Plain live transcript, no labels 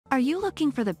Are you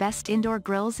looking for the best indoor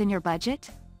grills in your budget?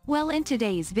 Well, in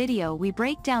today's video we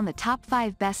break down the top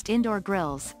 5 best indoor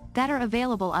grills that are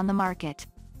available on the market.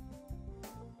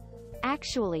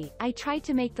 Actually, I tried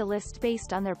to make the list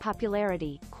based on their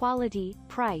popularity, quality,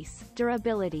 price,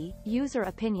 durability, user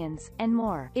opinions, and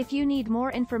more. If you need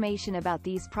more information about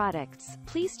these products,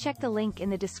 please check the link in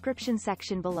the description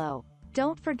section below.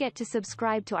 Don't forget to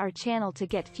subscribe to our channel to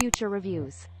get future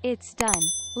reviews. It's done.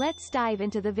 Let's dive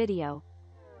into the video.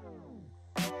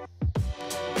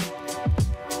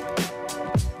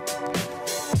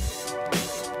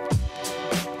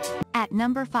 At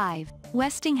number 5,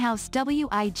 Westinghouse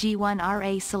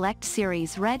WIG1RA Select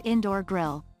Series Red Indoor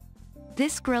Grill.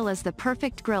 This grill is the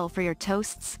perfect grill for your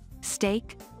toasts,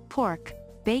 steak, pork,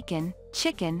 bacon,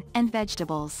 chicken, and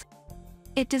vegetables.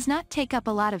 It does not take up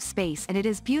a lot of space and it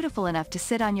is beautiful enough to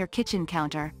sit on your kitchen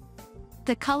counter.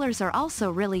 The colors are also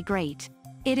really great.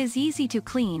 It is easy to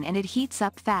clean and it heats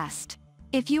up fast.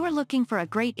 If you are looking for a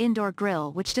great indoor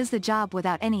grill which does the job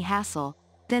without any hassle,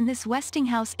 then this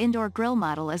Westinghouse indoor grill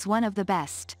model is one of the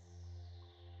best.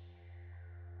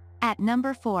 At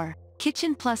number 4,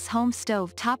 Kitchen Plus Home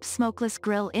Stove Top Smokeless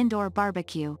Grill Indoor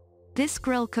Barbecue. This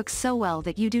grill cooks so well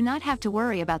that you do not have to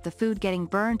worry about the food getting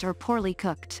burnt or poorly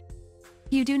cooked.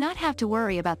 You do not have to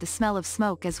worry about the smell of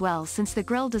smoke as well since the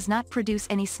grill does not produce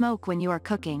any smoke when you are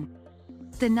cooking.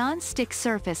 The non-stick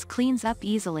surface cleans up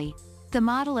easily. The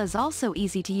model is also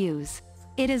easy to use.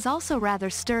 It is also rather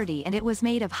sturdy and it was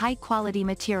made of high-quality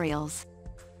materials.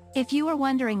 If you are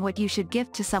wondering what you should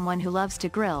gift to someone who loves to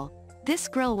grill, this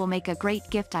grill will make a great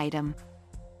gift item.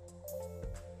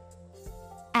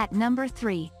 At number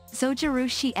 3,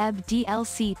 Zojirushi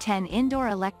DLC10 Indoor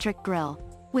Electric Grill.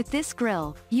 With this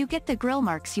grill, you get the grill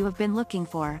marks you have been looking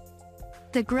for.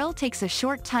 The grill takes a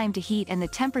short time to heat and the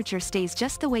temperature stays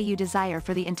just the way you desire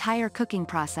for the entire cooking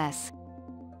process.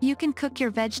 You can cook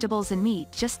your vegetables and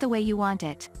meat just the way you want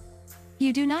it.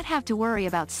 You do not have to worry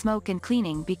about smoke and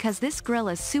cleaning because this grill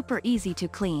is super easy to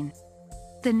clean.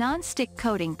 The non-stick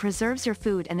coating preserves your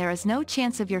food and there is no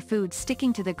chance of your food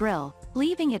sticking to the grill,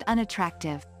 leaving it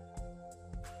unattractive.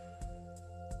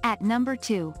 At number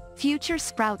 2,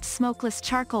 FutureSprout Smokeless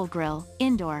Charcoal Grill,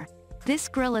 Indoor. This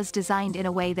grill is designed in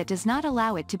a way that does not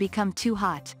allow it to become too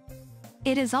hot.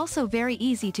 It is also very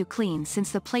easy to clean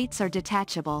since the plates are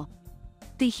detachable.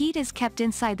 The heat is kept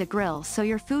inside the grill so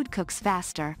your food cooks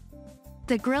faster.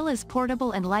 The grill is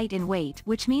portable and light in weight,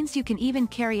 which means you can even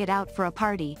carry it out for a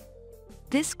party.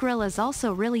 This grill is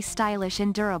also really stylish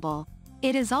and durable.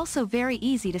 It is also very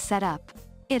easy to set up.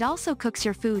 It also cooks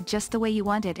your food just the way you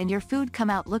want it and your food come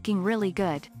out looking really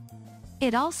good.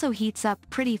 It also heats up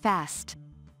pretty fast.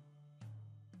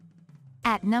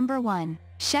 At number 1,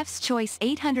 Chef's Choice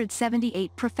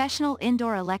 878 Professional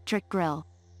Indoor Electric Grill.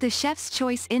 The Chef's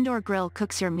Choice Indoor Grill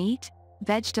cooks your meat,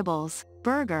 vegetables,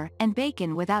 burger, and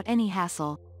bacon without any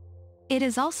hassle. It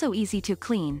is also easy to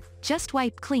clean, just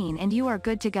wipe clean and you are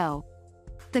good to go.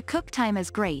 The cook time is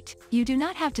great, you do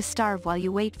not have to starve while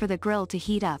you wait for the grill to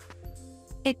heat up.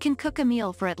 It can cook a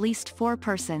meal for at least 4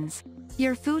 persons.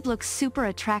 Your food looks super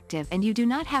attractive and you do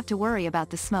not have to worry about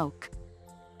the smoke.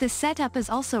 The setup is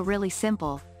also really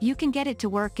simple, you can get it to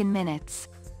work in minutes.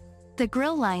 The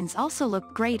grill lines also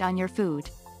look great on your food.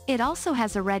 It also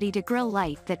has a ready-to-grill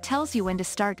light that tells you when to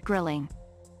start grilling.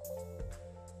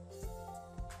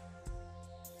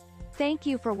 Thank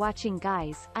you for watching,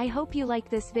 guys. I hope you like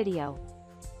this video.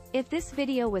 If this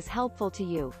video was helpful to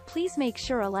you, please make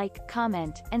sure a like,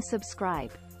 comment, and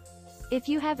subscribe. If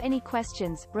you have any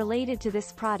questions related to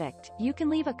this product, you can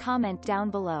leave a comment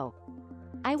down below.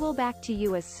 I will back to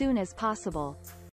you as soon as possible.